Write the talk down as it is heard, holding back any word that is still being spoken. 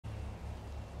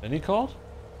Vinny called?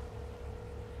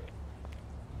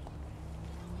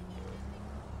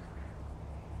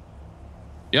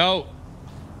 Yo.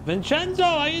 Vincenzo,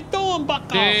 how you doing,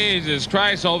 bucko? Jesus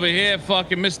Christ, over here,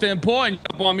 fucking Mr. Important.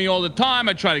 You up on me all the time.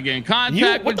 I try to get in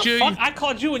contact with you. What the fuck? I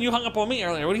called you and you hung up on me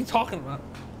earlier. What are you talking about?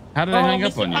 How did I hang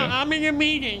up on you? I'm in your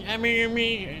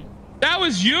meeting. That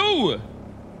was you.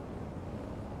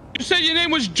 You said your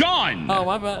name was John. Oh,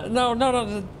 my bad.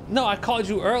 No, I called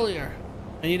you earlier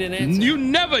and you didn't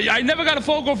answer. I never got a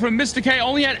phone call from Mr. K. I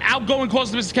only had outgoing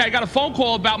calls to Mr. K. I got a phone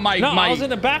call about my. I was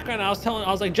in the background. I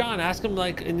was like, John, ask him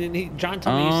like, and then John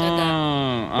told me you said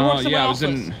that. Yeah, I was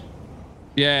in.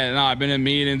 Yeah, no, I've been in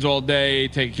meetings all day,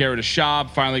 taking care of the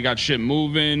shop. Finally got shit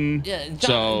moving. Yeah,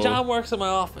 John works in my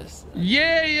office.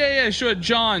 Yeah, sure,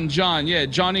 John. Yeah,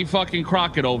 Johnny fucking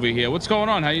Crockett over here. What's going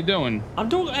on? How you doing? I'm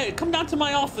doing. Hey, come down to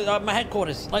my office, my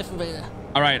headquarters, Life Invader.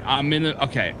 All right, I'm in the.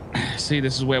 Okay, see,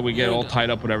 this is where we get all tied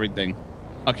up with everything.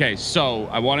 Okay, so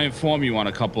I want to inform you on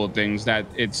a couple of things that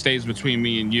it stays between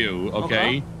me and you.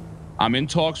 Okay. I'm in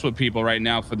talks with people right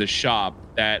now for the shop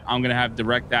that I'm gonna have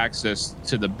direct access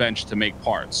to the bench to make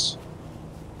parts.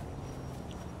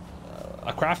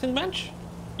 A crafting bench?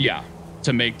 Yeah,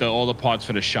 to make all the parts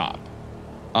for the shop.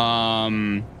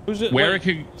 Who's it? Where wait, it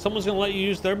could, someone's gonna let you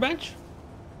use their bench?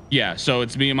 Yeah, so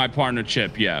it's me and my partner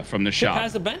Chip. Yeah, from the shop. Chip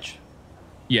has a bench?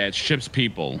 Yeah, it's Chip's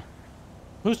people.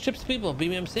 Who's Chip's people?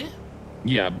 BMC?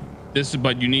 Yeah,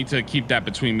 but you need to keep that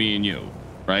between me and you,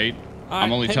 right? Right,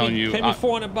 I'm only telling you. Pay me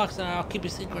 $400 and I'll keep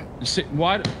it secret. See,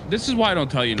 why? This is why I don't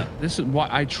tell you. This is why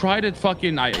I try to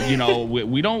fucking.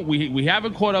 We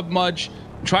haven't caught up much.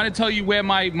 I'm trying to tell you where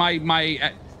my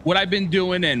what I've been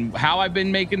doing and how I've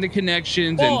been making the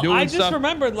connections and doing stuff. I just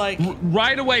remembered, like,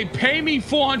 right away. Pay me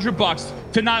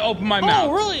 $400 to not open my mouth.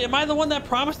 Oh, really? Am I the one that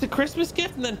promised a Christmas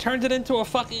gift and then turned it into a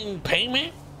fucking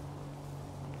payment?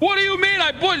 What do you mean?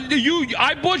 I bought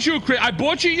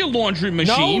you your laundry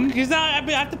machine. No, because now I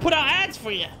have to put out ads for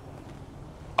you.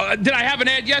 Did I have an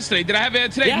ad yesterday? Did I have an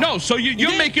ad today? Yeah. No. So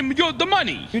you're making the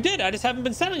money. You did. I just haven't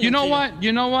been selling it. You know what?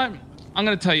 I'm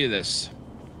gonna tell you this.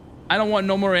 I don't want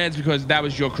no more ads because that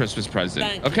was your Christmas present.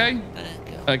 Thank okay? You. Thank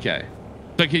you. Okay.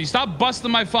 So can you stop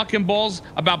busting my fucking balls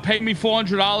about paying me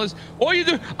 $400? All you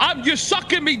do, you're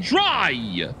sucking me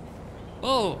dry.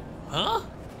 Oh, huh?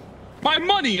 My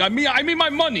money. I mean my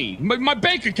money. My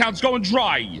bank account's going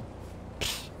dry.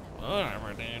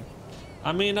 Whatever, dude.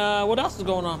 I mean, what else is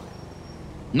going on?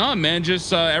 No, man,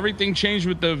 just everything changed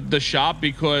with the shop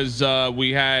because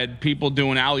we had people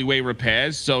doing alleyway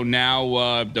repairs. So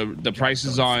now the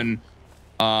prices on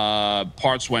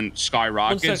parts went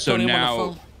skyrocket. So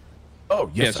now,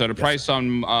 so the price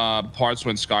on parts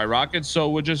went skyrocket. So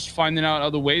we're just finding out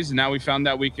other ways, and now we found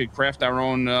out we could craft our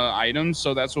own items.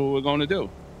 So that's what we're going to do.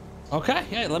 Okay,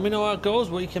 yeah, let me know how it goes,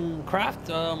 what you can craft.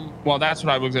 Well, that's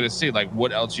what I was going to see, like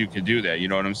what else you could do there, you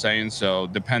know what I'm saying? So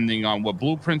depending on what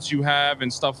blueprints you have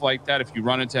and stuff like that, if you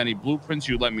run into any blueprints,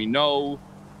 you let me know,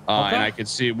 and I could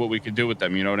see what we could do with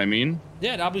them, you know what I mean?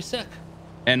 Yeah, that'll be sick.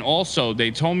 And also,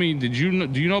 they told me, do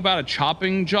you know about a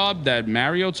chopping job that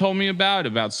Mario told me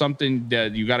about something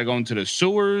that you got to go into the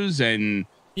sewers and...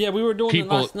 Yeah, we were doing it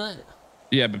last night.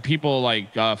 Yeah, but people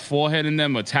like foreheading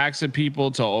them or taxing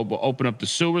people to open up the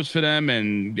sewers for them,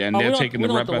 and they're taking the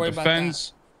rep at the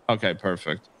fence. Okay,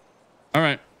 perfect. All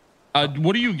right.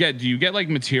 What do you get? Do you get like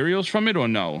materials from it or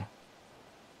no?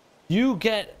 You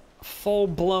get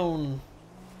full-blown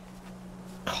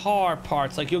car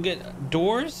parts. Like you'll get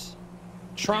doors,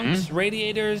 trunks,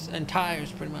 radiators, and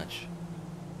tires, pretty much.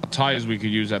 Tires we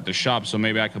could use at the shop, so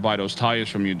maybe I could buy those tires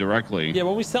from you directly. Yeah,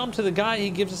 when we sell them to the guy, he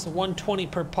gives us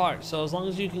 $120 per part. So as long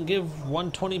as you can give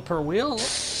 $120 per wheel, or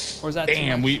is that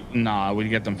damn? We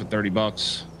get them for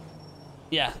 $30.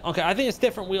 Yeah. Okay. I think it's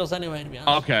different wheels anyway, to be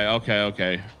honest.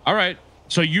 Okay. All right.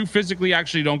 So you physically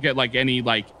actually don't get like any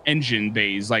like engine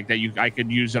bays like that. I could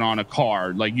use it on a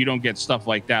car. Like you don't get stuff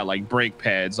like that, like brake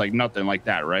pads, like nothing like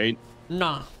that, right?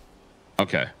 Nah.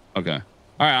 Okay.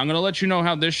 All right, I'm gonna let you know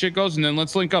how this shit goes, and then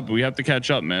let's link up. We have to catch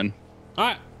up, man. All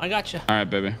right, I got you. All right,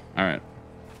 baby. All right.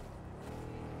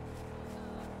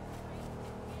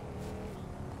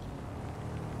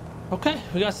 Okay,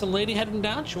 we got some lady heading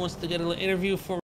down. She wants to get an interview for